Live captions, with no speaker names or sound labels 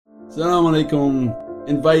As-salamu alaykum.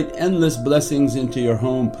 Invite endless blessings into your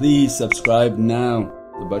home. Please subscribe now,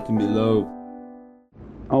 the button below.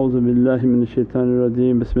 A'udhu billahi minash shaitanir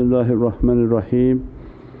rajeem. Bismillahir Rahmanir Raheem.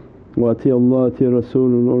 Wa ati Allah ati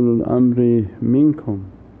Rasulul ulul amri minkum.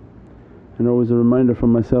 And always a reminder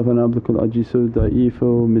from myself, and abdukul ajizu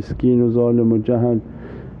da'ifu miskinu zalimu jahal.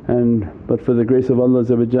 But for the grace of Allah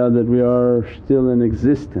that we are still in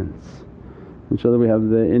existence. InshaAllah we have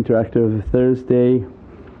the interactive Thursday.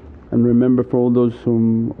 And remember, for all those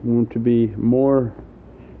who want to be more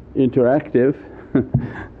interactive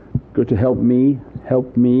go to help me at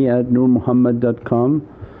nurmuhammad.com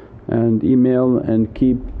and email and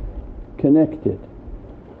keep connected.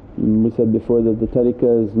 And we said before that the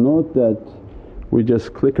tariqah is not that we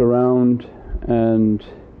just click around and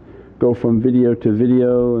go from video to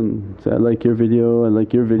video and say, I like your video, I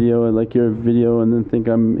like your video, I like your video, and then think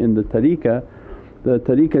I'm in the tariqah. The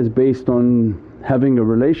tariqah is based on having a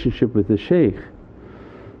relationship with the shaykh,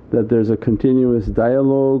 that there's a continuous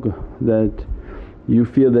dialogue, that you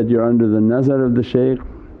feel that you're under the nazar of the shaykh,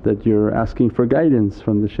 that you're asking for guidance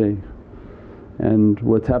from the shaykh. And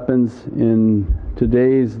what happens in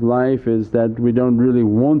today's life is that we don't really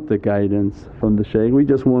want the guidance from the shaykh, we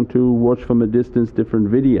just want to watch from a distance different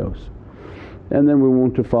videos, and then we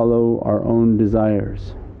want to follow our own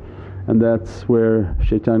desires. And that's where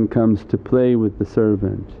shaitan comes to play with the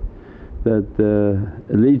servant, that the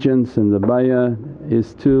allegiance and the bay'ah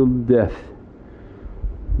is till death.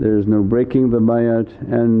 There is no breaking the bay'at,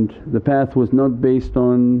 and the path was not based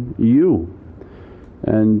on you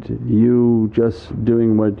and you just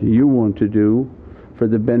doing what you want to do for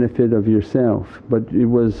the benefit of yourself, but it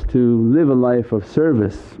was to live a life of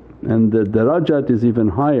service. And the darajat is even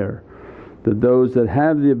higher, that those that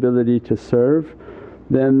have the ability to serve,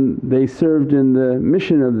 then they served in the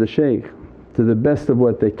mission of the shaykh to the best of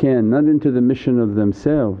what they can, not into the mission of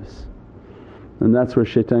themselves. And that's where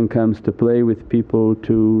shaitan comes to play with people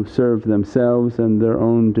to serve themselves and their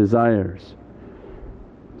own desires.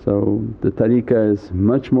 So the tariqah is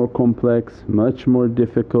much more complex, much more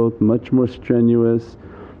difficult, much more strenuous,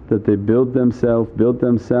 that they build themselves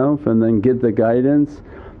and then get the guidance.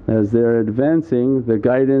 As they're advancing, the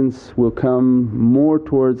guidance will come more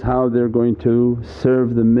towards how they're going to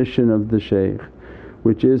serve the mission of the shaykh,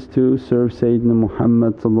 which is to serve Sayyidina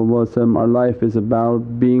Muhammad. Our life is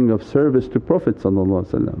about being of service to Prophet,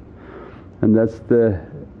 and that's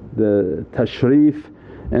the tashrif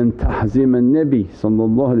and tahzeem an-Nabi.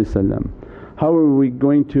 How are we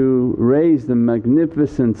going to raise the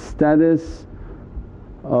magnificent status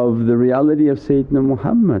of the reality of Sayyidina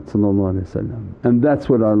Muhammad, and that's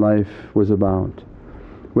what our life was about.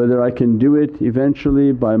 Whether I can do it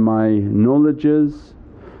eventually by my knowledges,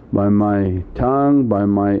 by my tongue, by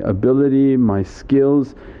my ability, my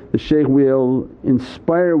skills, the shaykh will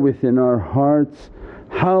inspire within our hearts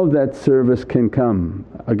how that service can come,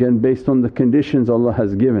 again based on the conditions Allah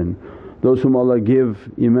has given. Those whom Allah give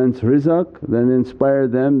immense rizq, then inspire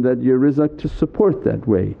them that your rizq to support that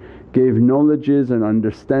way. Gave knowledges and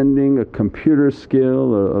understanding, a computer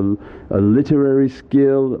skill, a literary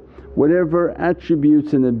skill, whatever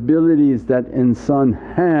attributes and abilities that insan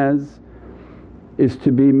has is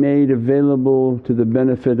to be made available to the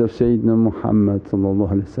benefit of Sayyidina Muhammad.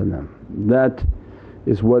 That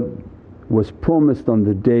is what was promised on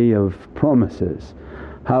the day of promises.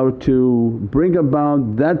 How to bring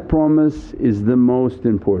about that promise is the most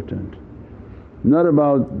important. Not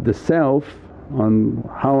about the self, on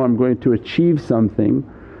how I'm going to achieve something.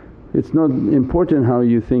 It's not important how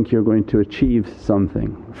you think you're going to achieve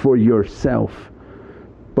something for yourself.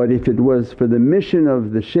 But if it was for the mission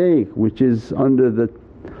of the shaykh, which is under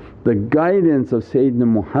the guidance of Sayyidina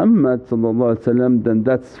Muhammad, then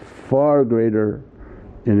that's far greater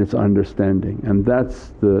in its understanding. And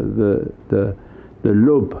that's the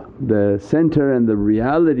lub, the centre and the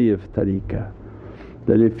reality of tariqah.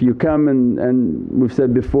 That if you come and we've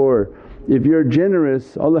said before, if you're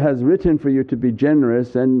generous, Allah has written for you to be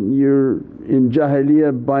generous, and you're in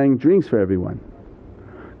jahiliyyah buying drinks for everyone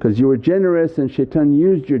because you were generous and shaitan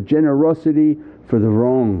used your generosity for the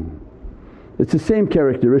wrong. It's the same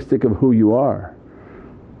characteristic of who you are.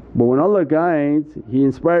 But when Allah guides, He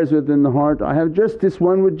inspires within the heart, I have just this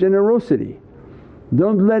one with generosity.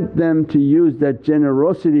 Don't let them to use that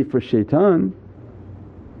generosity for shaitan.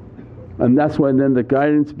 And that's why then the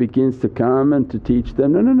guidance begins to come and to teach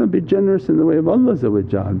them, no, be generous in the way of Allah.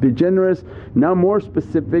 Be generous, now more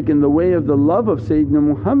specific, in the way of the love of Sayyidina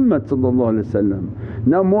Muhammad.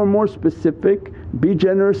 Now more specific, be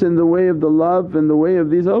generous in the way of the love and the way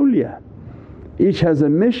of these awliya. Each has a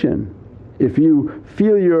mission. If you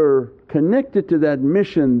feel you're connected to that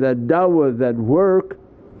mission, that da'wah, that work,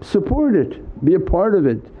 support it, be a part of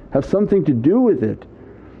it, have something to do with it.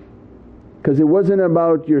 Because it wasn't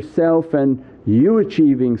about yourself and you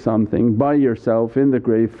achieving something by yourself in the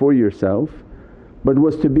grave for yourself, but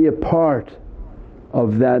was to be a part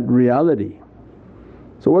of that reality.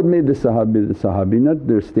 So what made the Sahabi? Not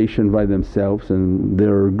their station by themselves and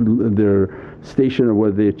their station of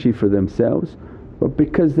what they achieve for themselves, but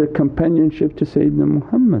because their companionship to Sayyidina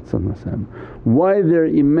Muhammad. Why their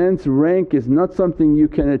immense rank is not something you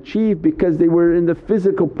can achieve, because they were in the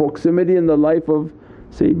physical proximity in the life of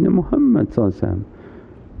Sayyidina Muhammad.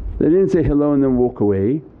 They didn't say hello and then walk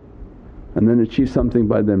away and then achieve something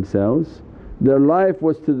by themselves. Their life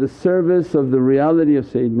was to the service of the reality of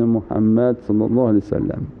Sayyidina Muhammad.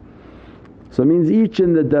 So it means each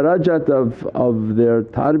in the darajat of their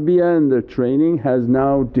tarbiyah and their training has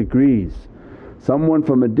now degrees. Someone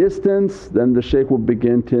from a distance, then the shaykh will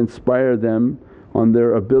begin to inspire them on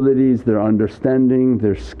their abilities, their understanding,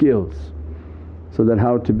 their skills, so that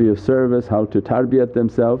how to be of service, how to tarbiyat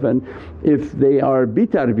themselves. And if they are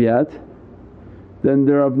bitarbiyat, then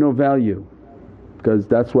they're of no value, because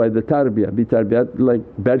that's why the tarbiyah, bitarbiyat like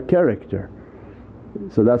bad character.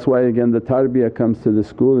 So that's why again the tarbiyah comes to the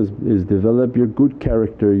school is develop your good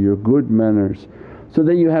character, your good manners, so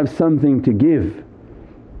that you have something to give.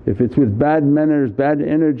 If it's with bad manners, bad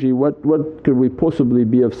energy, what could we possibly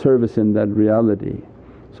be of service in that reality?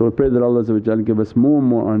 So we pray that Allah give us more and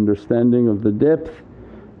more understanding of the depth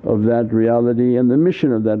of that reality and the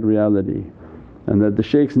mission of that reality, and that the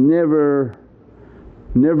shaykhs never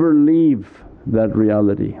leave that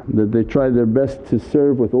reality, that they try their best to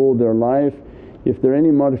serve with all their life. If there are any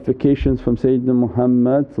modifications from Sayyidina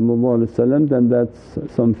Muhammad then that's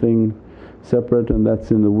something separate, and that's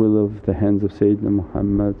in the will of the hands of Sayyidina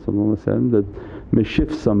Muhammad that may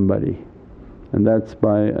shift somebody, and that's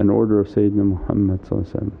by an order of Sayyidina Muhammad.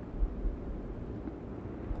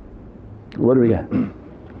 What do we got?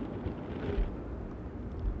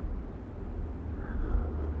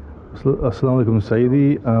 As-salamu alaykum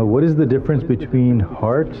Sayyidi. What is the difference between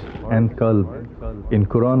heart and qalb? In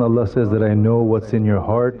Qur'an Allah says that I know what's in your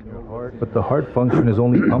heart, but the heart function is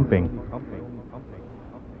only pumping.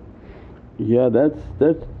 Yeah,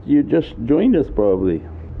 that's you just joined us probably,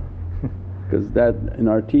 because that in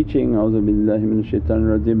our teaching, A'udhu billahi minash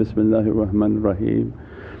shaitanir rajeem, Bismillahir Rahmanir Rahim,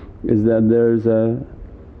 is that there's a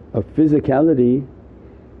physicality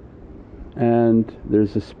and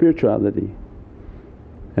there's a spirituality.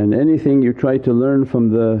 And anything you try to learn from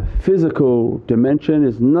the physical dimension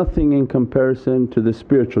is nothing in comparison to the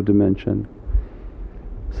spiritual dimension.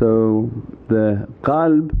 So the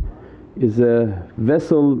qalb is a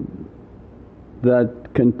vessel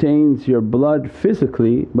that contains your blood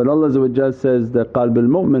physically, but Allah says that qalb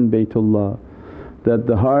al-mu'min baytullah, that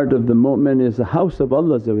the heart of the mu'min is a house of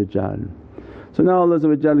Allah. So now Allah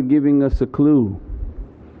giving us a clue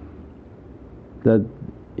that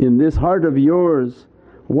in this heart of yours,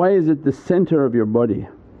 why is it the center of your body?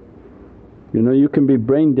 You can be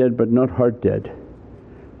brain dead but not heart dead.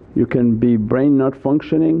 You can be brain not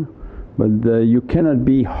functioning but you cannot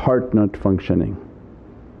be heart not functioning.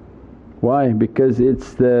 Why? Because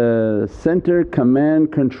it's the center,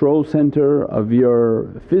 command, control center of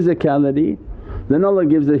your physicality. Then Allah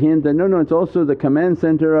gives a hint that, no, it's also the command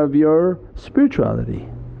center of your spirituality.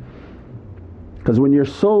 Because when your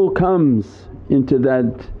soul comes into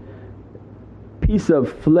that piece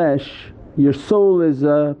of flesh, your soul is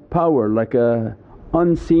a power like a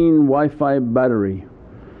unseen Wi-Fi battery.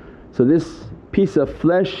 So this piece of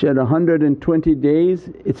flesh at 120 days,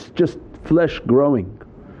 it's just flesh growing.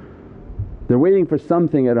 They're waiting for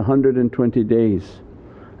something at 120 days,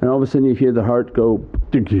 and all of a sudden you hear the heart go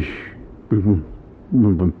boom,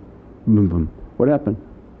 boom, boom, boom. What happened?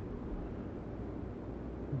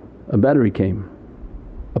 A battery came,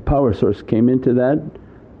 a power source came into that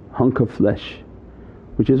hunk of flesh,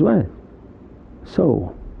 which is what?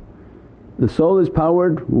 Soul. The soul is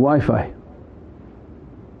powered Wi-Fi.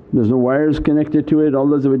 There's no wires connected to it.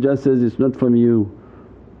 Allah says, it's not from you,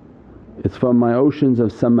 it's from my oceans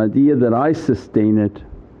of samadiyya that I sustain it,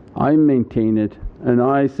 I maintain it, and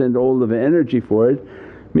I send all of the energy for it.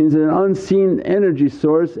 Means an unseen energy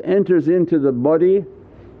source enters into the body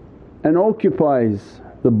and occupies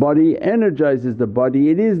the body, energizes the body.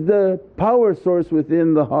 It is the power source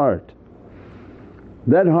within the heart.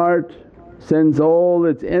 That heart sends all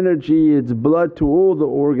its energy, its blood to all the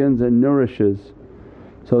organs and nourishes.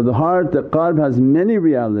 So the heart, the qalb has many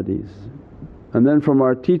realities, and then from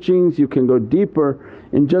our teachings you can go deeper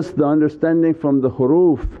in just the understanding from the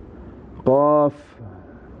huruf, Qaf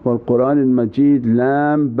wal Qur'an al Majid,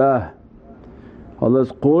 Lam, Ba.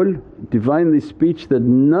 Allah's qawl, Divinely speech that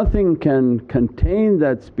nothing can contain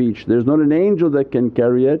that speech, there's not an angel that can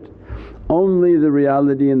carry it. Only the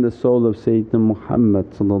reality in the soul of Sayyidina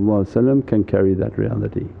Muhammad can carry that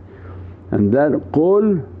reality. And that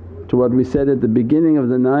qawl, to what we said at the beginning of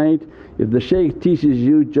the night, if the shaykh teaches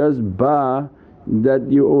you just ba, that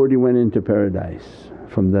you already went into paradise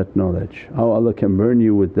from that knowledge. How Allah can burn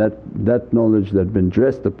you with that knowledge that been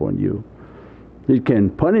dressed upon you. He can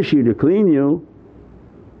punish you to clean you,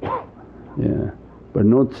 yeah, but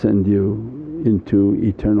not send you into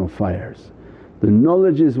eternal fires. The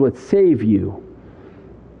knowledge is what save you.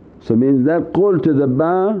 So means that qawl to the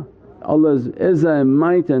ba, Allah's izzah and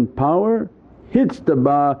might and power hits the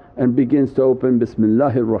ba and begins to open,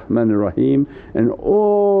 Bismillahir Rahmanir Rahim, and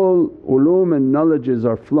all ulum and knowledges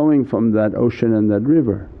are flowing from that ocean and that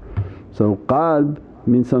river. So qalb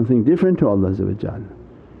means something different to Allah.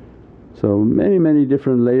 So many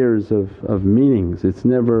different layers of meanings, it's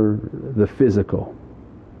never the physical,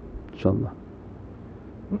 inshaAllah.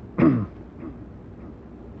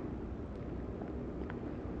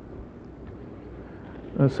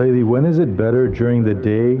 Sayyidi, when is it better during the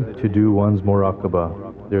day to do one's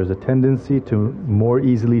muraqabah? There's a tendency to more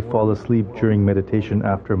easily fall asleep during meditation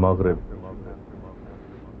after Maghrib.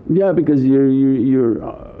 Yeah, because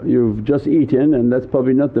you've just eaten and that's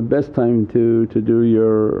probably not the best time to do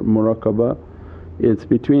your muraqabah. It's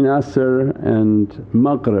between Asr and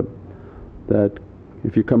Maghrib that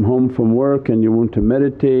if you come home from work and you want to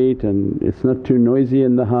meditate and it's not too noisy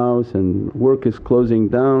in the house and work is closing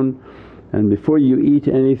down, and before you eat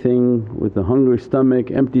anything with a hungry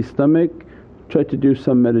stomach, empty stomach, try to do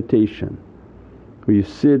some meditation. Where you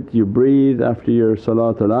sit, you breathe after your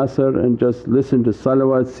Salatul Asr and just listen to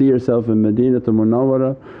salawat, see yourself in Madinatul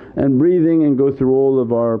Munawwarah and breathing, and go through all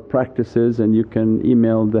of our practices, and you can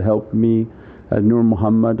email the help me at Nur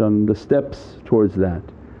Muhammad on the steps towards that.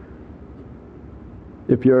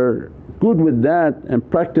 If you're good with that and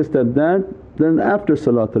practiced at that, then after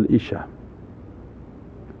Salatul Isha.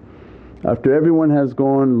 After everyone has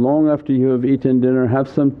gone, long after you have eaten dinner, have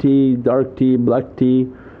some tea, dark tea, black tea,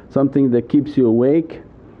 something that keeps you awake,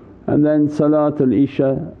 and then Salatul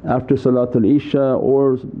Isha, after Salatul Isha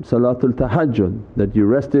or Salatul Tahajjud, that you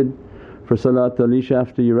rested for Salatul Isha,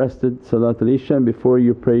 after you rested Salatul Isha and before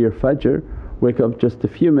you pray your Fajr, wake up just a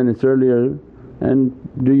few minutes earlier and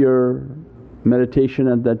do your meditation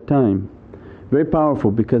at that time. Very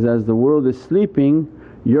powerful, because as the world is sleeping,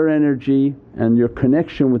 your energy and your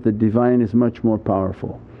connection with the Divine is much more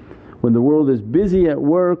powerful. When the world is busy at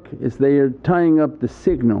work, it's they are tying up the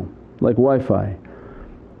signal like Wi-Fi.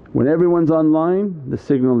 When everyone's online, the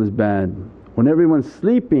signal is bad. When everyone's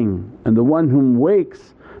sleeping and the one whom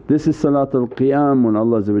wakes, this is Salatul Qiyam, when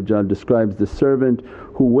Allah describes the servant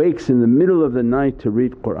who wakes in the middle of the night to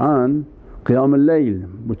read Qur'an, Qiyamul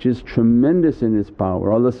Layl, which is tremendous in its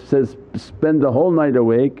power. Allah says, spend the whole night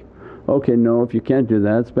awake. Okay, no, if you can't do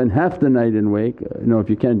that, spend half the night awake. No, if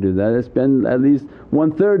you can't do that, spend at least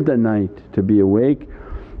 1/3 the night to be awake.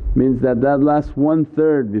 Means that last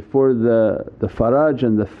 1/3 before the faraj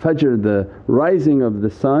and the fajr, the rising of the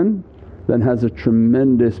sun, then has a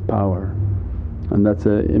tremendous power. And that's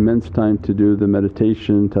an immense time to do the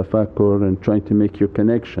meditation, tafakkur, and trying to make your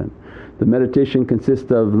connection. The meditation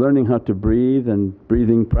consists of learning how to breathe and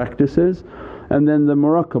breathing practices, and then the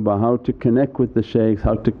muraqabah, how to connect with the shaykhs,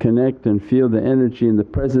 how to connect and feel the energy and the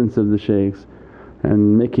presence of the shaykhs,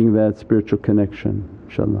 and making that spiritual connection,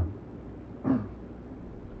 inshaAllah.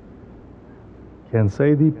 Can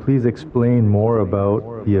Sayyidi please explain more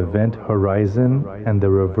about the event horizon and the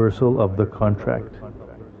reversal of the contract?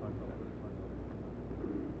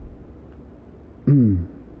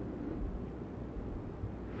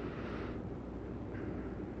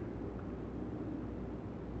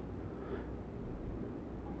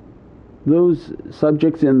 Those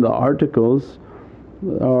subjects in the articles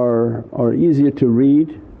are easier to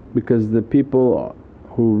read, because the people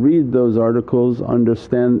who read those articles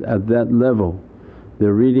understand at that level.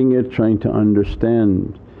 They're reading it trying to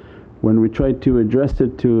understand. When we try to address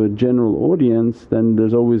it to a general audience, then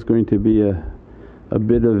there's always going to be a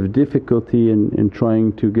bit of difficulty in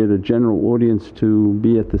trying to get a general audience to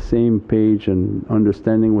be at the same page and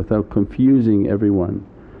understanding without confusing everyone.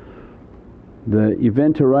 The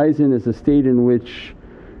event horizon is a state in which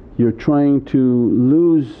you're trying to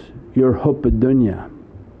lose your hubb ad-dunya,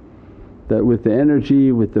 that with the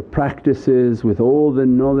energy, with the practices, with all the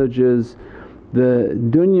knowledges, the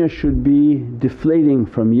dunya should be deflating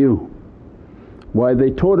from you. Why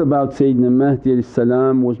they taught about Sayyidina Mahdi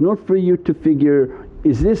was not for you to figure,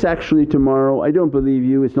 is this actually tomorrow? I don't believe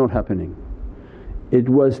you, it's not happening. It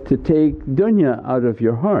was to take dunya out of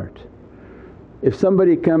your heart. If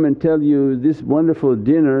somebody come and tell you, this wonderful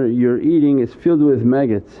dinner you're eating is filled with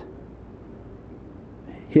maggots,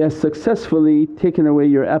 he has successfully taken away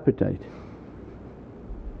your appetite.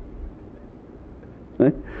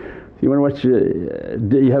 Right? You want to watch,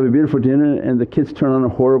 you have a beautiful dinner and the kids turn on a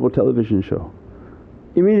horrible television show.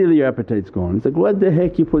 Immediately your appetite's gone. It's like, what the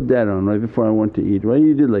heck you put that on right before I want to eat? Why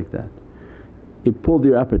you did like that? It pulled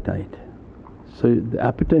your appetite. So the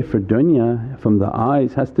appetite for dunya from the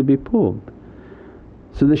eyes has to be pulled.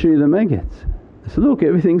 So they show you the maggots. They say, look,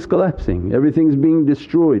 everything's collapsing, everything's being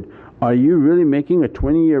destroyed. Are you really making a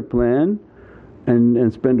 20-year plan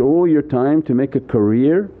and spend all your time to make a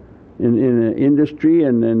career in an industry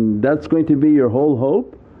and that's going to be your whole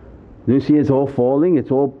hope? You see it's all falling, it's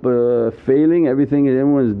all failing, everything,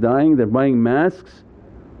 everyone's dying, they're buying masks.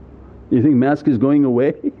 You think mask is going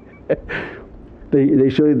away? They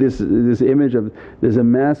show you this image of, there's a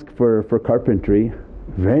mask for carpentry,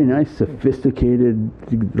 very nice, sophisticated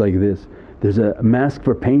like this. There's a mask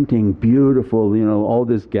for painting, beautiful, all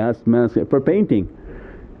this gas mask for painting.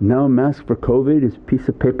 Now a mask for COVID is a piece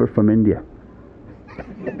of paper from India.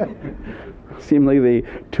 Seemed like they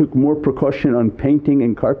took more precaution on painting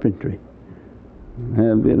and carpentry.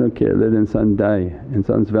 And they don't care, let insan die.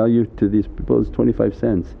 Insan's value to these people is 25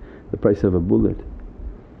 cents, the price of a bullet.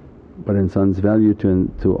 But insan's value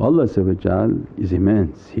to Allah is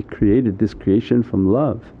immense. He created this creation from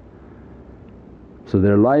love. So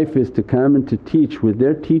their life is to come and to teach with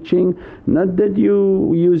their teaching, not that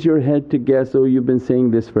you use your head to guess, oh you've been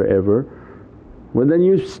saying this forever. Well then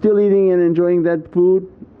you're still eating and enjoying that food,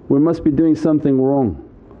 we must be doing something wrong.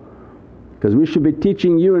 Because we should be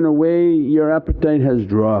teaching you in a way your appetite has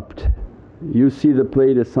dropped. You see the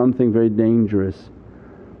plate as something very dangerous.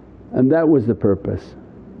 And that was the purpose.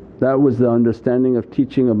 That was the understanding of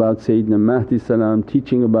teaching about Sayyidina Mahdi salam,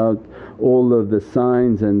 teaching about all of the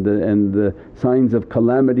signs and the signs of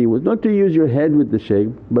calamity, was not to use your head with the shaykh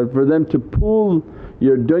but for them to pull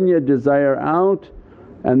your dunya desire out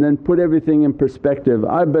and then put everything in perspective.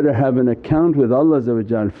 I better have an account with Allah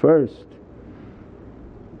first.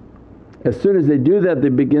 As soon as they do that, they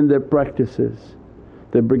begin their practices,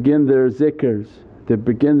 they begin their zikrs, they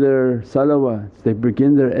begin their salawats, they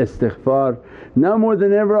begin their istighfar. Now more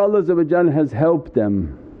than ever Allah has helped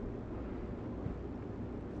them.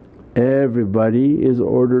 Everybody is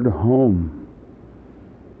ordered home,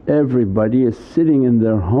 everybody is sitting in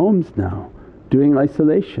their homes now doing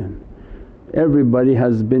isolation. Everybody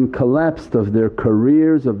has been collapsed of their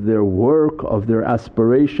careers, of their work, of their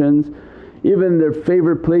aspirations. Even their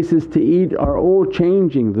favourite places to eat are all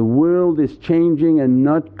changing. The world is changing and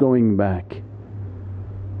not going back.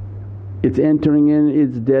 It's entering in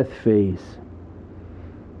its death phase.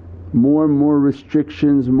 More and more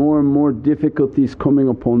restrictions, more and more difficulties coming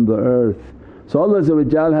upon the earth. So Allah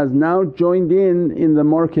has now joined in the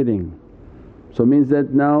marketing. So it means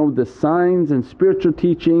that now the signs and spiritual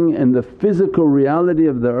teaching and the physical reality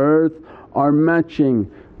of the earth are matching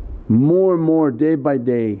more and more day by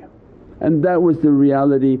day. And that was the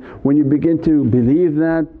reality. When you begin to believe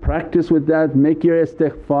that, practice with that, make your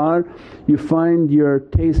istighfar, you find your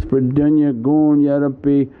taste for dunya gone, Ya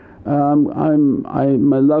Rabbi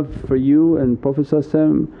my love for you and Prophet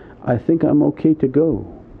I think I'm okay to go.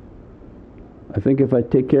 I think if I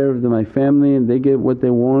take care of my family and they get what they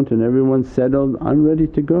want and everyone's settled, I'm ready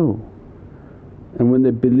to go. And when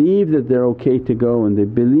they believe that they're okay to go and they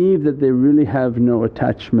believe that they really have no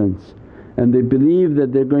attachments and they believe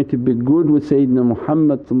that they're going to be good with Sayyidina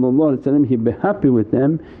Muhammad he'd be happy with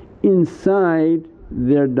them, inside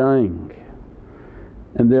they're dying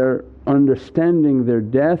and they're understanding their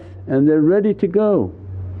death and they're ready to go.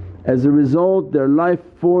 As a result their life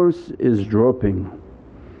force is dropping.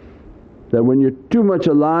 That when you're too much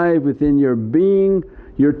alive within your being,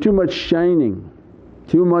 you're too much shining,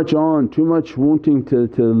 too much on, too much wanting to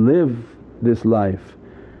live this life.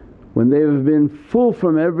 When they have been full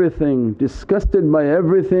from everything, disgusted by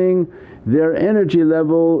everything, their energy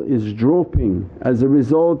level is dropping. As a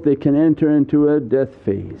result they can enter into a death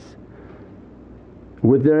phase.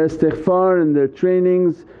 With their istighfar and their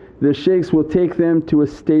trainings, the shaykhs will take them to a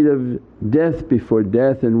state of death before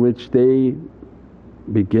death in which they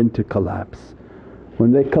begin to collapse.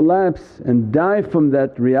 When they collapse and die from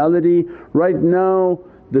that reality, right now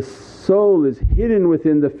the soul is hidden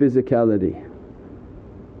within the physicality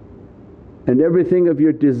and everything of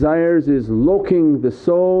your desires is locking the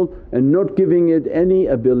soul and not giving it any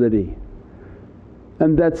ability.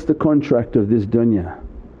 And that's the contract of this dunya,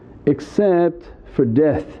 except for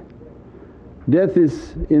death. Death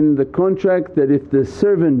is in the contract that if the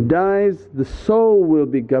servant dies the soul will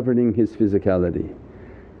be governing his physicality.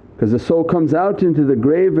 Because the soul comes out into the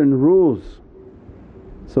grave and rules.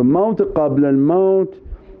 So Maut qabla al-maut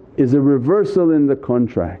is a reversal in the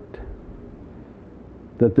contract,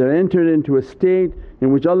 that they're entered into a state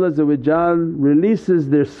in which Allah releases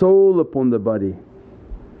their soul upon the body.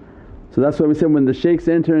 So that's why we said when the shaykhs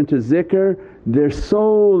enter into zikr, their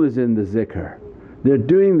soul is in the zikr. They're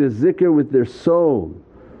doing the zikr with their soul,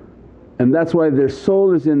 and that's why their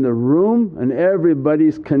soul is in the room and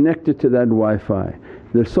everybody's connected to that Wi-Fi.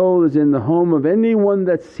 Their soul is in the home of anyone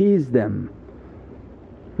that sees them.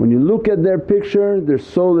 When you look at their picture, their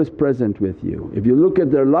soul is present with you. If you look at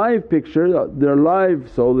their live picture, their live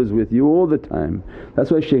soul is with you all the time. That's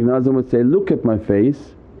why Shaykh Nazim would say, look at my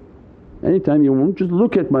face. Anytime you want, just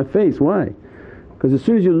look at my face. Why? Because as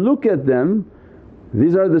soon as you look at them,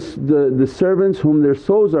 these are the servants whom their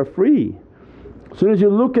souls are free. As soon as you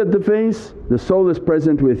look at the face, the soul is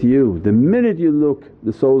present with you. The minute you look,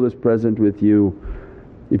 the soul is present with you.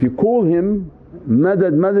 If you call him,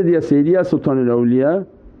 Madad Madad ya Sayyidi ya Sultan al-Awliya,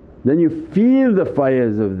 then you feel the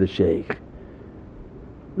fires of the shaykh.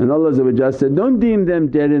 And Allah said, don't deem them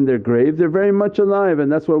dead in their grave, they're very much alive.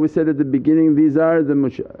 And that's why we said at the beginning, these are the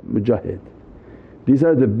mujahid. These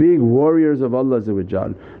are the big warriors of Allah,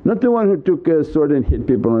 not the one who took a sword and hit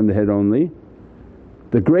people on the head only.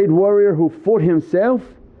 The great warrior who fought himself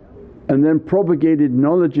and then propagated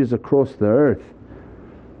knowledges across the earth.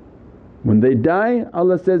 When they die,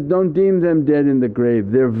 Allah says, don't deem them dead in the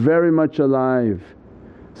grave, they're very much alive.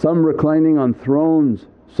 Some reclining on thrones,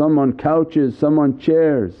 some on couches, some on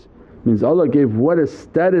chairs. Means Allah gave what a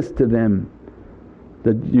status to them,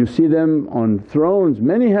 that you see them on thrones.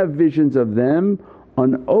 Many have visions of them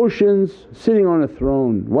on oceans sitting on a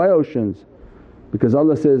throne. Why oceans? Because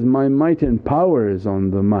Allah says, my might and power is on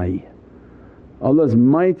the Mai. Allah's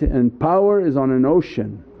might and power is on an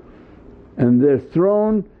ocean, and their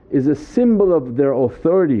throne is a symbol of their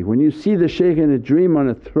authority. When you see the shaykh in a dream on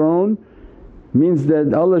a throne, means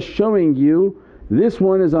that Allah's showing you this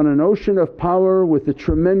one is on an ocean of power with a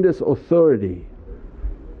tremendous authority,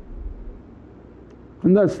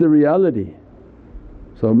 and that's the reality.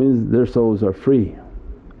 So it means their souls are free.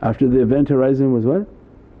 After the event horizon was what?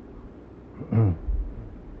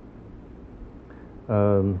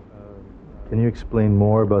 Can you explain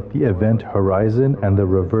more about the event horizon and the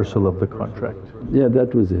reversal of the contract? Yeah,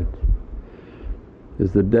 that was it.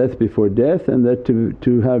 Is the death before death, and that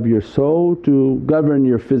to have your soul to govern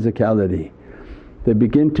your physicality. They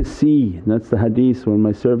begin to see, and that's the hadith, when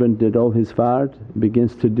my servant did all his fard,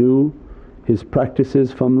 begins to do his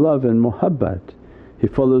practices from love and muhabbat. He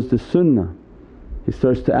follows the sunnah, he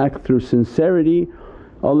starts to act through sincerity.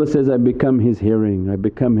 Allah says, I become his hearing, I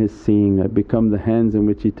become his seeing, I become the hands in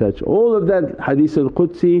which he touch. All of that hadith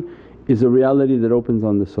al-Qudsi is a reality that opens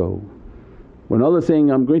on the soul. When Allah is saying,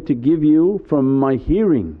 I'm going to give you from my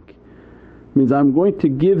hearing, means I'm going to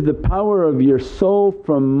give the power of your soul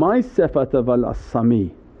from my sifat of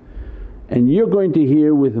al-Sami, and you're going to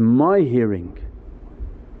hear with my hearing,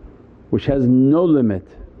 which has no limit.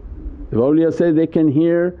 If awliya say they can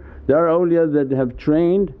hear, there are awliya that have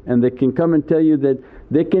trained and they can come and tell you that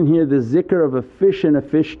they can hear the zikr of a fish in a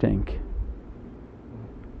fish tank.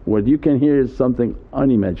 What you can hear is something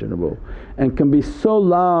unimaginable and can be so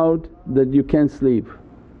loud that you can't sleep.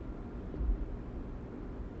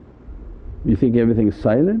 You think everything is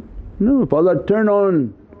silent? No, if Allah turn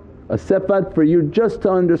on a sifat for you just to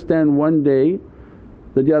understand one day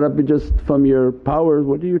that, Ya Rabbi, just from your powers,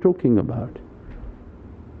 what are you talking about?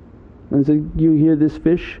 And so you hear this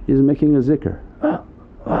fish is making a zikr,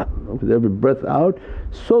 with every breath out,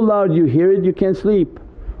 so loud you hear it you can't sleep.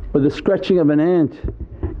 Or the scratching of an ant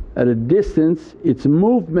at a distance, its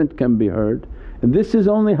movement can be heard, and this is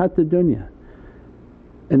only hatta dunya.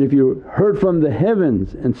 And if you heard from the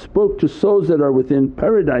heavens and spoke to souls that are within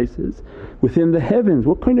paradises, within the heavens,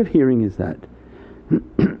 what kind of hearing is that?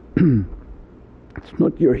 It's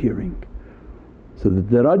not your hearing. So the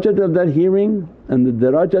darajat of that hearing and the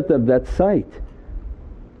darajat of that sight,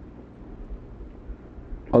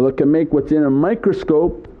 Allah can make what's in a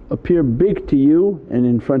microscope appear big to you and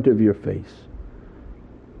in front of your face.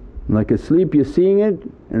 Like asleep you're seeing it,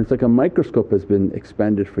 and it's like a microscope has been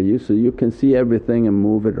expanded for you so you can see everything and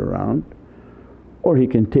move it around. Or He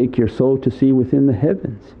can take your soul to see within the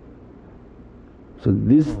heavens. So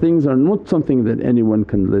these things are not something that anyone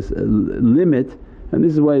can limit, and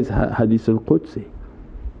this is why it's hadith al-Qudsi.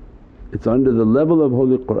 It's under the level of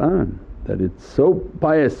Holy Qur'an, that it's so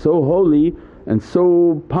pious, so holy and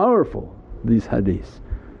so powerful, these hadiths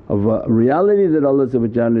of a reality that Allah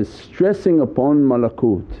is stressing upon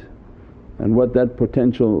malakut, and what that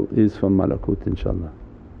potential is from malakut, inshaAllah.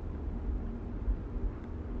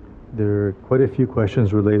 There are quite a few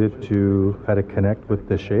questions related to how to connect with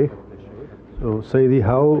the shaykh. So Sayyidi,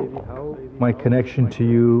 how my connection to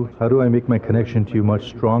you, how do I make my connection to you much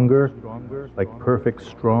stronger, like perfect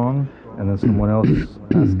strong? And then someone else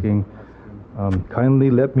asking,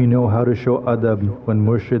 kindly let me know how to show adab when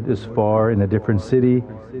murshid is far in a different city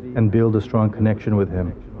and build a strong connection with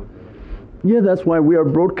him. Yeah, that's why we are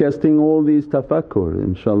broadcasting all these tafakkur,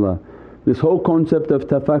 inshaAllah. This whole concept of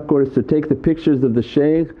tafakkur is to take the pictures of the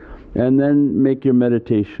shaykh and then make your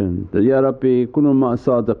meditation. That, Ya Rabbi kunu ma'a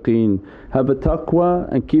sadiqeen, have a taqwa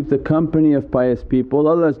and keep the company of pious people.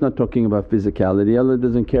 Allah is not talking about physicality, Allah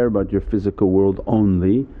doesn't care about your physical world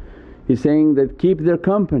only. He's saying that keep their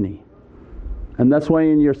company. And that's why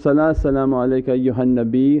in your salah, Salaamu alayka ayyuhan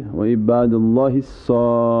nabi wa ibadullahi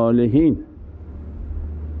salihin.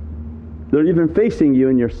 They're even facing you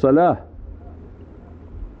in your salah,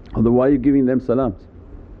 although why are you giving them salams?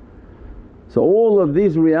 So all of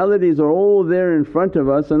these realities are all there in front of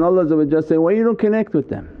us, and Allah say, why you don't connect with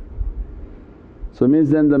them? So it means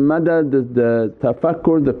then the madad, the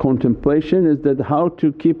tafakkur, the contemplation is that how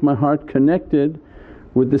to keep my heart connected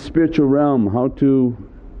with the spiritual realm, how to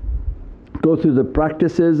go through the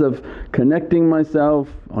practices of connecting myself,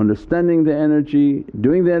 understanding the energy,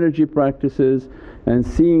 doing the energy practices and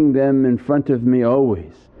seeing them in front of me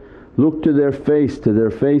always. Look to their face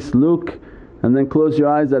look, and then close your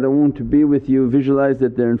eyes that I want to be with you, visualize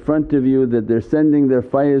that they're in front of you, that they're sending their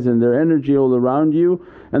fires and their energy all around you,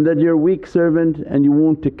 and that you're a weak servant and you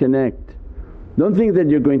want to connect. Don't think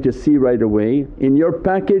that you're going to see right away. In your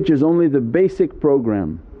package is only the basic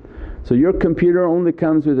program. So your computer only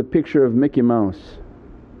comes with a picture of Mickey Mouse.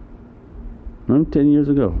 10 years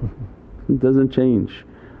ago, it doesn't change.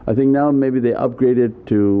 I think now maybe they upgraded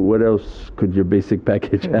to what else could your basic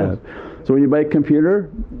package have. So when you buy a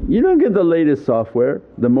computer, you don't get the latest software,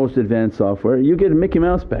 the most advanced software, you get a Mickey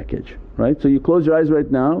Mouse package, right? So you close your eyes right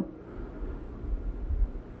now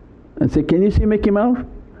and say, can you see Mickey Mouse?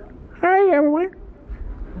 Hi everyone.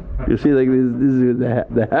 You see like this is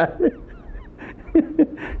the hat.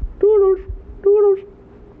 Doodles, doodles.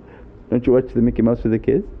 Don't you watch the Mickey Mouse with the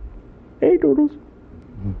kids? Hey doodles.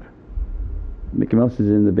 Mickey Mouse is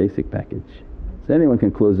in the basic package. So anyone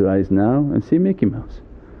can close their eyes now and see Mickey Mouse.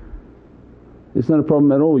 It's not a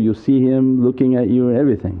problem at all, you'll see him looking at you and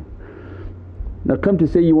everything. Now come to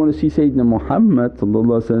say you want to see Sayyidina Muhammad,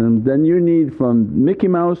 then you need from Mickey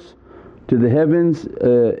Mouse to the heavens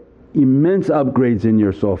immense upgrades in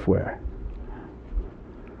your software.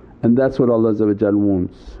 And that's what Allah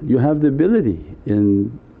wants. You have the ability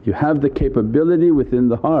you have the capability within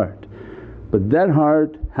the heart, but that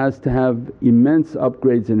heart has to have immense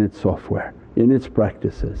upgrades in its software, in its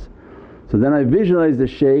practices. So then I visualize the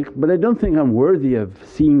shaykh, but I don't think I'm worthy of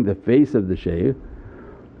seeing the face of the shaykh.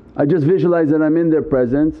 I just visualize that I'm in their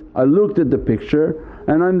presence, I looked at the picture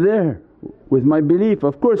and I'm there with my belief.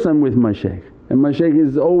 Of course I'm with my shaykh, and my shaykh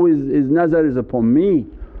is always, his nazar is upon me,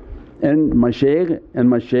 and my shaykh and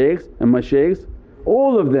my shaykhs and my shaykhs,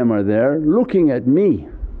 all of them are there looking at me.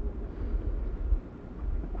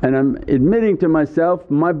 And I'm admitting to myself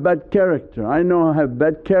my bad character. I know I have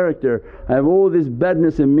bad character, I have all this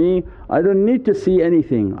badness in me, I don't need to see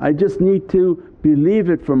anything, I just need to believe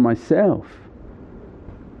it from myself.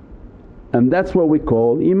 And that's what we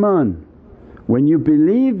call iman. When you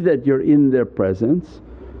believe that you're in their presence,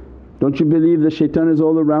 don't you believe the shaitan is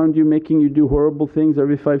all around you making you do horrible things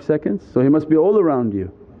every 5 seconds? So he must be all around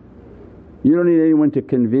you. You don't need anyone to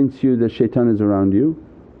convince you that shaitan is around you.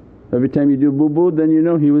 Every time you do boo-boo then you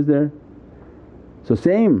know he was there. So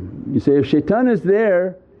same, you say if shaitan is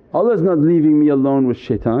there, Allah's not leaving me alone with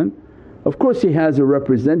shaitan. Of course He has a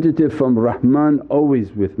representative from Rahman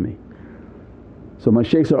always with me. So my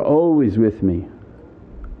shaykhs are always with me.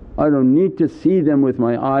 I don't need to see them with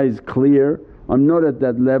my eyes clear, I'm not at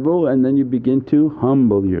that level, and then you begin to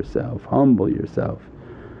humble yourself, humble yourself.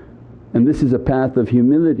 And this is a path of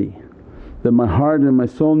humility, that my heart and my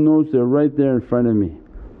soul knows they're right there in front of me.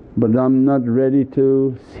 But I'm not ready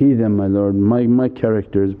to see them, my Lord, my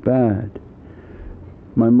character is bad,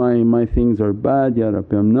 my things are bad, Ya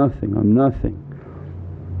Rabbi, I'm nothing.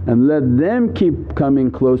 And let them keep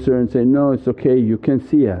coming closer and say, no it's okay, you can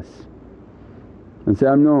see us. And say,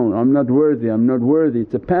 no, I'm not worthy, I'm not worthy.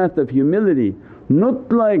 It's a path of humility,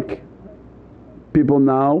 not like people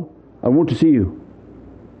now, I want to see you.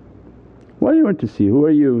 Why do you want to see? Who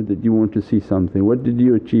are you that you want to see something? What did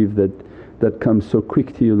you achieve that comes so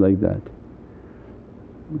quick to you like that?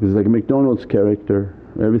 Because like McDonald's character,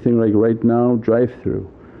 everything like right now drive through.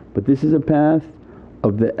 But this is a path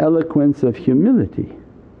of the eloquence of humility,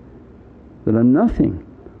 that I'm nothing.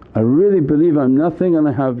 I really believe I'm nothing and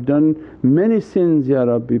I have done many sins, Ya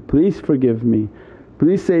Rabbi, please forgive me.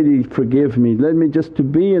 Please Sayyidi forgive me, let me just to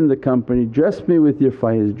be in the company, dress me with your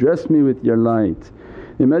faiz, dress me with your light.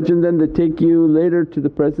 Imagine then they take you later to the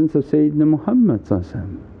presence of Sayyidina Muhammad.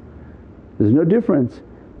 There's no difference.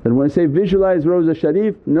 That when I say visualize Rawza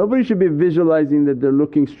Sharif, nobody should be visualizing that they're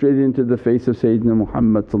looking straight into the face of Sayyidina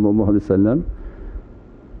Muhammad.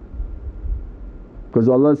 Because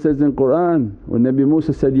Allah says in Qur'an, when Nabi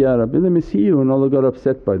Musa said, Ya Rabbi let me see you, and Allah got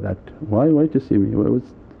upset by that, why to see me? What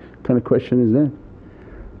kind of question is that?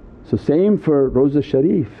 So same for Rawza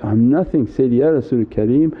Sharif, I'm nothing Sayyidi Ya Rasul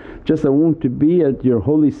Kareem, just I want to be at your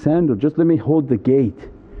holy sandal, just let me hold the gate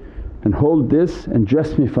and hold this and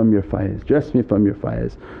dress me from your faiz, dress me from your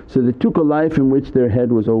faiz. So they took a life in which their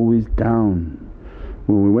head was always down.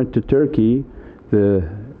 When we went to Turkey, the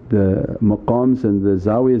maqams and the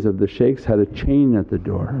zawiyas of the shaykhs had a chain at the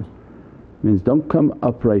door. Means don't come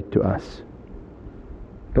upright to us,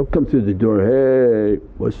 don't come through the door, hey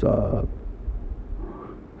what's up.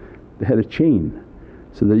 They had a chain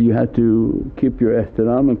so that you had to keep your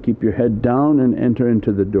ihtiram and keep your head down and enter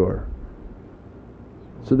into the door.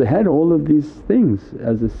 So they had all of these things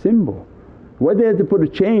as a symbol. Why they had to put a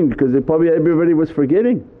chain? Because everybody was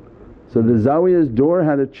forgetting. So the zawiya's door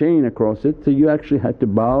had a chain across it, so you actually had to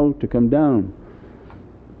bow to come down.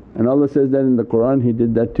 And Allah says that in the Qur'an, He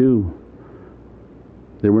did that too.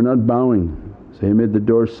 They were not bowing, so He made the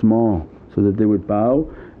door small so that they would bow,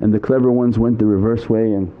 and the clever ones went the reverse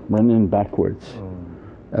way and went in backwards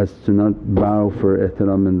as to not bow for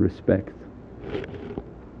ihtiram and respect.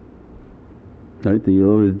 Right? You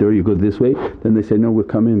open the door, you go this way, then they say, no we're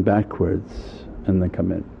coming backwards, and then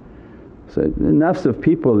come in. So the nafs of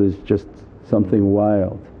people is just something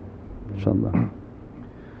wild, inshaAllah.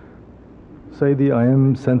 Sayyidi,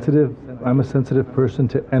 I'm a sensitive person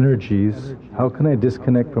to energies. How can I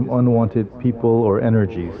disconnect from unwanted people or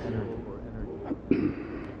energies?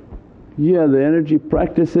 Yeah, the energy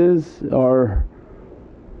practices are,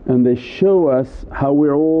 and they show us how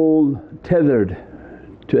we're all tethered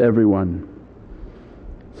to everyone.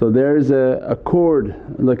 So there's a cord,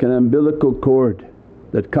 like an umbilical cord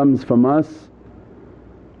that comes from us.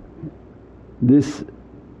 This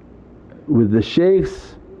with the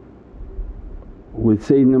shaykhs, with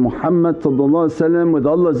Sayyidina Muhammad with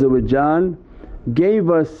Allah gave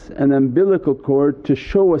us an umbilical cord to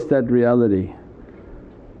show us that reality.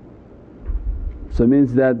 So it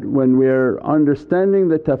means that when we're understanding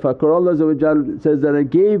the tafakkur, Allah says that, I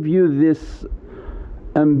gave you this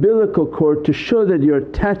umbilical cord to show that you're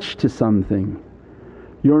attached to something.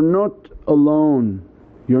 You're not alone,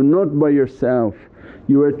 you're not by yourself,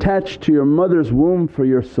 you are attached to your mother's womb for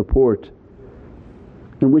your support,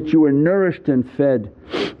 in which you were nourished and fed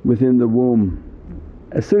within the womb.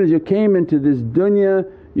 As soon as you came into this dunya,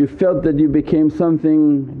 you felt that you became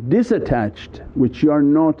something disattached, which you are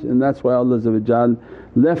not, and that's why Allah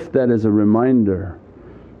left that as a reminder.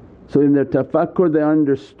 So in their tafakkur they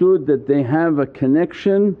understood that they have a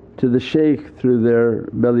connection to the shaykh through their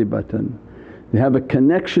belly button. They have a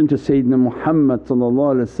connection to Sayyidina Muhammad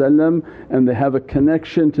and they have a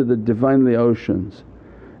connection to the Divinely oceans.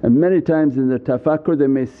 And many times in their tafakkur they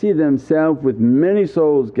may see themselves with many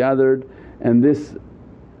souls gathered, and this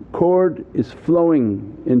cord is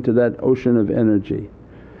flowing into that ocean of energy.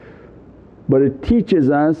 But it teaches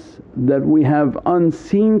us that we have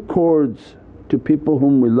unseen cords to people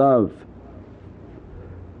whom we love,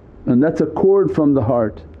 and that's a cord from the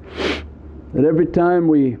heart. That every time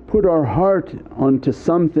we put our heart onto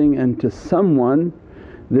something and to someone,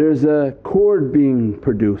 there's a cord being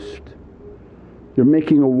produced. You're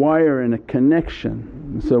making a wire and a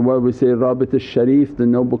connection. So what we say, Rabit al-Sharif, the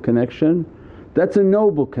noble connection, that's a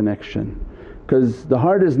noble connection, because the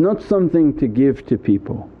heart is not something to give to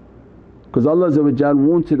people, because Allah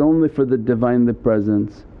wants it only for the Divinely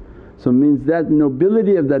Presence. So it means that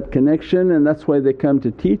nobility of that connection, and that's why they come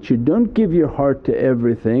to teach you, don't give your heart to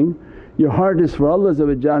everything. Your heart is for Allah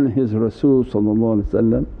and His Rasul. So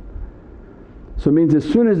it means as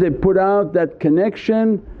soon as they put out that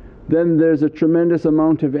connection, then there's a tremendous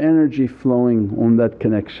amount of energy flowing on that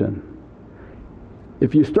connection.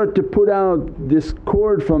 If you start to put out this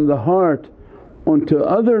cord from the heart onto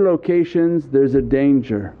other locations, there's a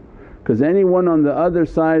danger, because anyone on the other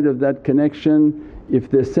side of that connection, if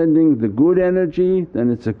they're sending the good energy then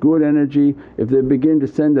it's a good energy, if they begin to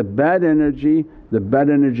send a bad energy, the bad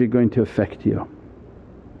energy going to affect you.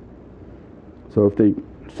 So if they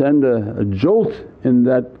send a jolt in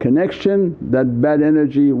that connection, that bad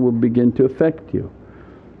energy will begin to affect you.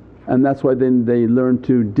 And that's why then they learn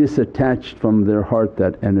to disattach from their heart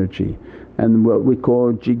that energy, and what we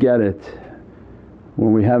call jigaret.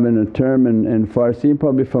 When we have in a term in Farsi,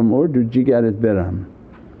 probably from Urdu, jigaret beram.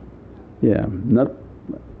 Yeah, not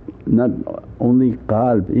not only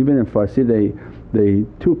qalb, even in Farsi they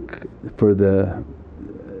took for the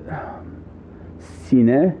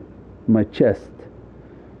sina, my chest.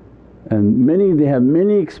 And they have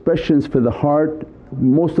many expressions for the heart,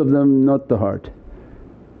 most of them not the heart,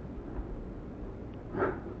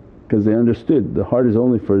 because they understood the heart is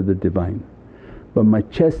only for the Divine. But my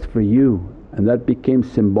chest for you, and that became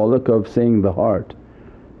symbolic of saying the heart,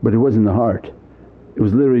 but it wasn't the heart, it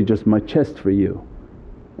was literally just my chest for you.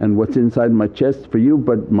 And what's inside my chest for you,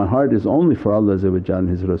 but my heart is only for Allah and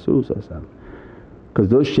His Rasul. Because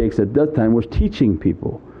those shaykhs at that time were teaching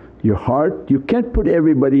people, your heart, you can't put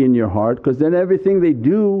everybody in your heart because then everything they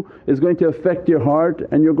do is going to affect your heart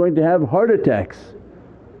and you're going to have heart attacks,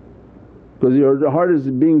 because your heart is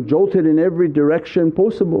being jolted in every direction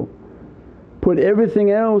possible. Put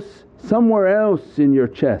everything else somewhere else in your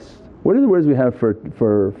chest. What are the words we have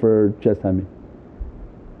for chest, Hamid?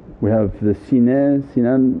 We have the Sinan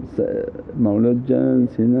Mawlad Jan,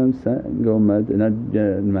 Sinan Gomad,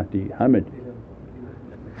 Mahdi, Hamid.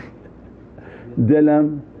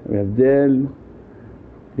 Delam, we have Del.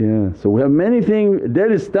 Yeah, so we have many things.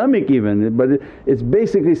 Del is stomach even, but it's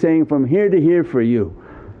basically saying from here to here for you.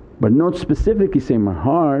 But not specifically saying my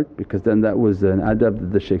heart, because then that was an adab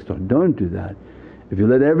that the shaykhs taught. Don't do that. If you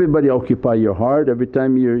let everybody occupy your heart, every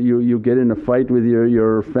time you get in a fight with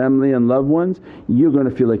your family and loved ones, you're going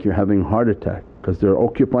to feel like you're having a heart attack, because they're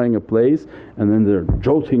occupying a place and then they're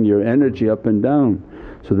jolting your energy up and down.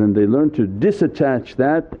 So then they learn to disattach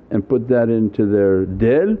that and put that into their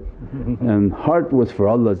dil, and heart was for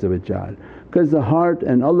Allah, because the heart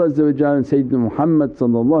and Allah and Sayyidina Muhammad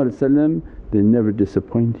they never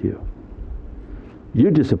disappoint you.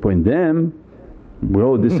 You disappoint them, we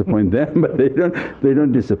all disappoint them, but they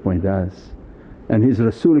don't disappoint us. And His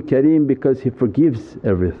Rasul Kareem, because He forgives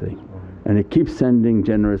everything and He keeps sending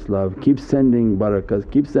generous love, keeps sending barakahs,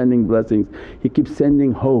 keeps sending blessings, He keeps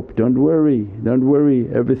sending hope. Don't worry,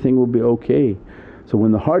 everything will be okay. So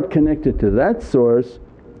when the heart connected to that source,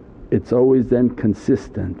 it's always then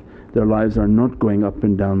consistent. Their lives are not going up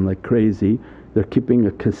and down like crazy, they're keeping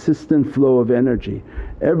a consistent flow of energy.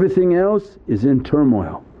 Everything else is in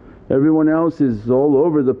turmoil. Everyone else is all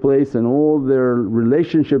over the place and all their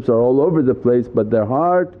relationships are all over the place, but their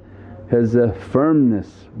heart has a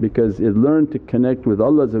firmness because it learned to connect with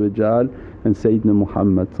Allah and Sayyidina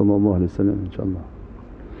Muhammad inshaAllah.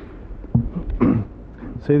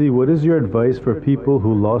 Sayyidi, what is your advice for people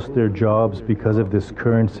who lost their jobs because of this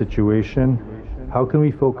current situation? How can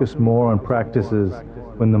we focus more on practices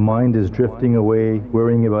when the mind is drifting away,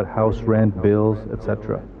 worrying about house rent, bills,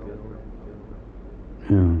 etc.?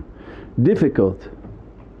 Yeah. Difficult.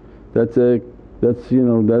 That's the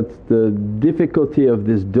difficulty of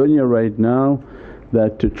this dunya right now,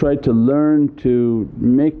 that to try to learn to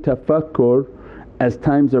make tafakkur as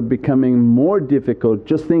times are becoming more difficult.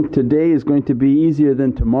 Just think today is going to be easier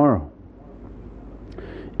than tomorrow.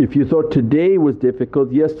 If you thought today was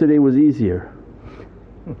difficult, yesterday was easier,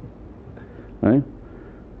 right?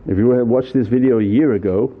 If you had watched this video a year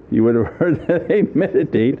ago, you would have heard that, hey,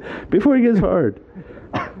 meditate before it gets hard.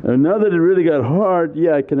 And now that it really got hard,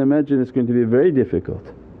 yeah, I can imagine it's going to be very difficult.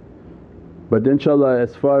 But inshaAllah,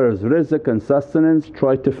 as far as rizq and sustenance,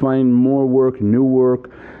 try to find more work, new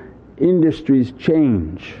work. Industries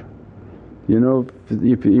change.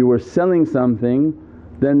 If you were selling something,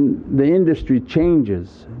 then the industry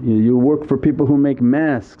changes. You work for people who make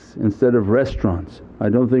masks instead of restaurants. I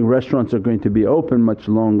don't think restaurants are going to be open much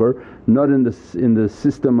longer, not in the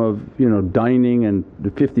system of dining and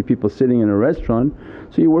the 50 people sitting in a restaurant.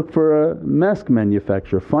 So you work for a mask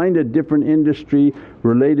manufacturer. Find a different industry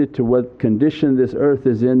related to what condition this earth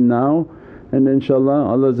is in now, and inshaAllah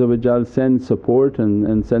Allah send support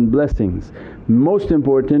and send blessings. Most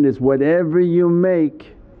important is whatever you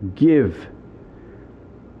make, give.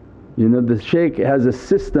 The shaykh has a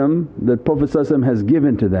system that Prophet has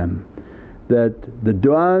given to them, that the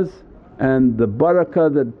du'as and the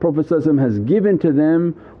barakah that Prophet has given to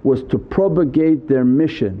them was to propagate their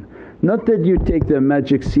mission. Not that you take their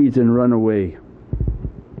magic seeds and run away.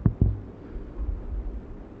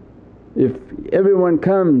 If everyone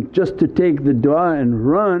come just to take the du'a and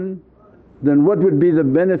run, then what would be the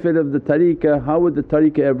benefit of the tariqah? How would the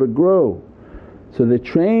tariqah ever grow? So they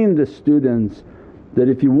train the students that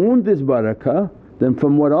if you want this barakah, then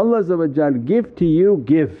from what Allah give to you,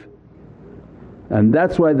 give. And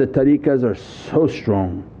that's why the tariqahs are so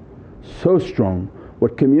strong, so strong.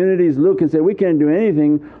 What communities look and say, we can't do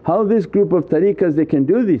anything, how this group of tariqahs they can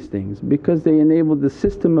do these things? Because they enable the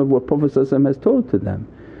system of what Prophet has told to them.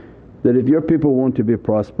 That if your people want to be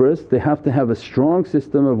prosperous, they have to have a strong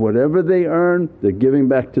system of whatever they earn they're giving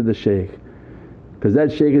back to the shaykh. because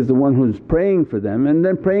that shaykh is the one who's praying for them and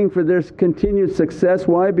then praying for their continued success.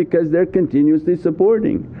 Why? Because they're continuously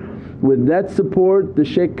supporting. With that support the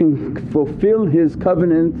shaykh can fulfill his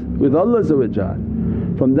covenant with Allah.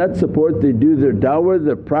 From that support they do their da'wah,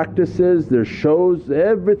 their practices, their shows,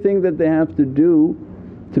 everything that they have to do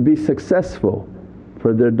to be successful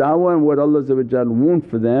for their da'wah and what Allah wants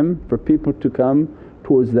for them, for people to come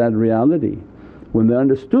towards that reality. When they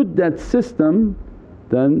understood that system,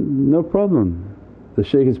 then no problem. The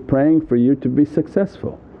shaykh is praying for you to be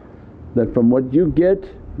successful, that from what you get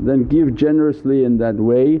then give generously in that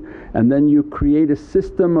way, and then you create a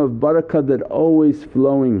system of barakah that always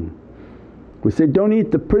flowing. We say, don't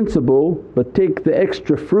eat the principle but take the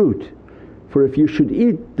extra fruit, for if you should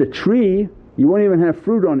eat the tree you won't even have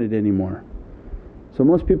fruit on it anymore. So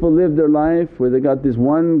most people live their life where they got this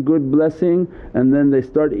one good blessing and then they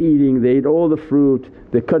start eating, they eat all the fruit,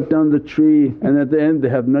 they cut down the tree, and at the end they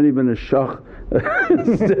have not even a shakh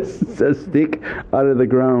a stick out of the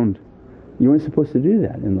ground. You weren't supposed to do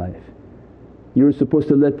that in life. You were supposed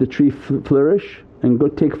to let the tree flourish and go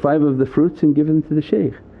take 5 of the fruits and give them to the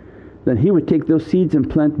shaykh. Then he would take those seeds and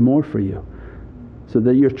plant more for you, so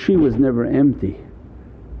that your tree was never empty.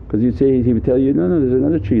 Because you'd say, he would tell you, no, there's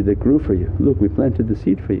another tree that grew for you, look we planted the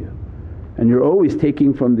seed for you. And you're always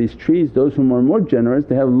taking from these trees. Those whom are more generous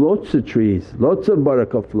they have lots of trees, lots of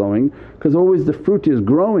barakah flowing, because always the fruit is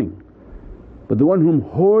growing. But the one whom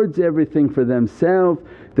hoards everything for themselves,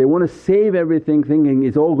 they want to save everything thinking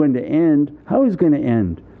it's all going to end. How is it going to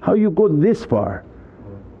end? How you go this far?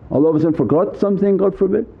 All of a sudden forgot something, God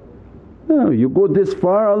forbid? No, you go this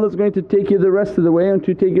far, Allah's going to take you the rest of the way until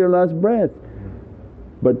you take your last breath.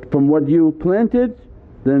 But from what you planted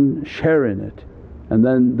then share in it, and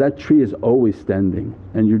then that tree is always standing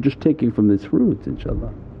and you're just taking from its fruits,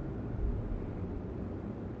 inshaAllah.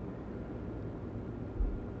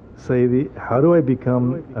 Sayyidi, how do I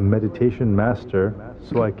become a meditation master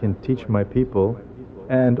so I can teach my people,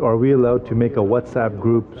 and are we allowed to make a WhatsApp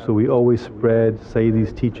group so we always spread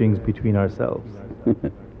Sayyidi's teachings between ourselves?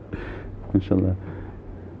 InshaAllah.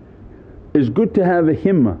 It's good to have a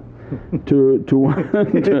himmah to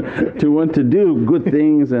want to do good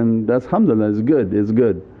things, and that's alhamdulillah, it's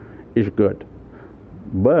good.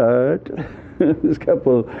 But there's a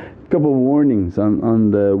couple warnings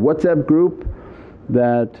on the WhatsApp group,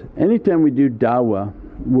 that anytime we do da'wah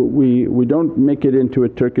we don't make it into a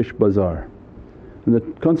Turkish bazaar. And the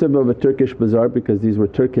concept of a Turkish bazaar, because these were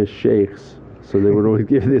Turkish shaykhs so they would always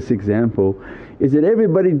give this example, is that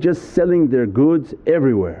everybody just selling their goods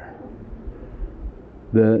everywhere.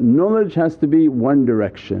 The knowledge has to be one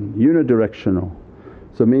direction, unidirectional.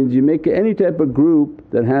 So it means you make any type of group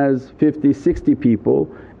that has 50, 60 people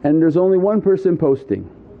and there's only one person posting,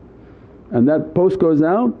 and that post goes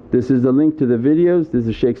out, this is the link to the videos, this is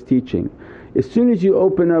the shaykh's teaching. As soon as you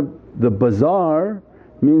open up the bazaar,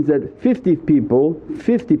 means that 50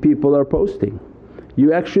 people are posting.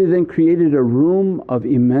 You actually then created a room of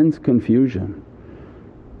immense confusion.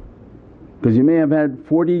 Because you may have had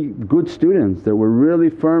 40 good students that were really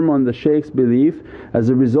firm on the shaykh's belief. As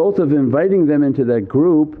a result of inviting them into that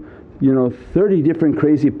group, 30 different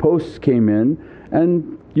crazy posts came in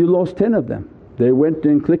and you lost 10 of them. They went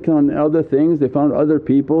and clicked on other things, they found other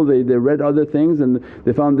people, they read other things and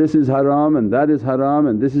they found this is haram and that is haram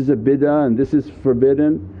and this is a bid'ah and this is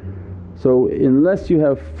forbidden. So unless you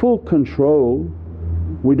have full control,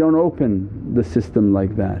 we don't open the system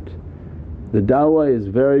like that. The da'wah is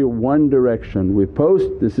very one direction, we post,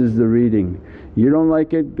 this is the reading. You don't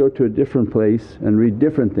like it, go to a different place and read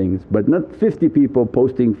different things, but not 50 people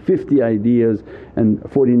posting 50 ideas and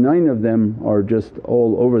 49 of them are just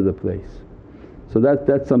all over the place. So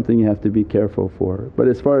that's something you have to be careful for. But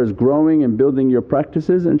as far as growing and building your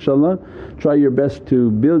practices, inshaAllah try your best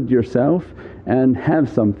to build yourself and have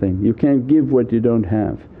something. You can't give what you don't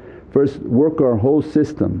have. First work our whole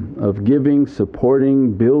system of giving,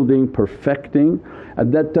 supporting, building, perfecting.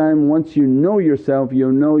 At that time once you know yourself,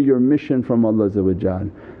 you'll know your mission from Allah.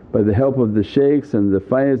 By the help of the shaykhs and the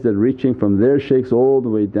faiz that reaching from their shaykhs all the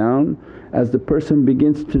way down, as the person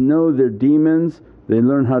begins to know their demons, they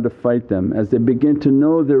learn how to fight them. As they begin to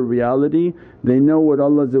know their reality, they know what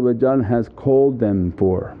Allah has called them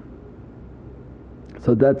for.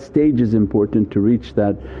 So that stage is important to reach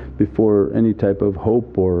that before any type of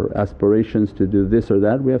hope or aspirations to do this or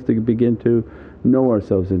that. We have to begin to know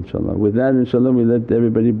ourselves, inshaAllah. With that, inshaAllah, we let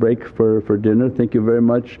everybody break for dinner. Thank you very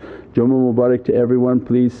much. Jummah Mubarak to everyone.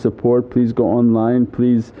 Please support, please go online,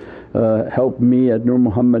 please help me at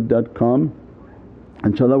nurmuhammad.com.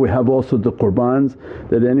 InshaAllah we have also the qurbans,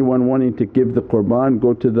 that anyone wanting to give the qurban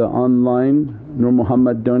go to the online Nur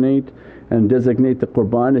Muhammad donate, and designate the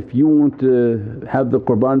qurban. If you want to have the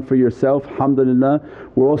qurban for yourself, alhamdulillah,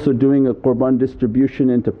 we're also doing a qurban distribution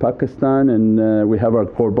into Pakistan, and we have our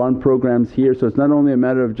qurban programs here. So it's not only a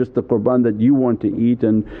matter of just the qurban that you want to eat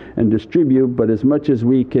and distribute, but as much as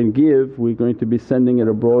we can give, we're going to be sending it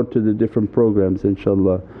abroad to the different programs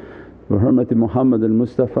inshaAllah. Bi hurmati Muhammad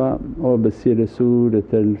al-Mustafa wa basir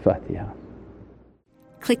Surat al-Fatiha.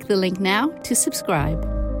 Click the link now to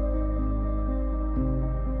subscribe.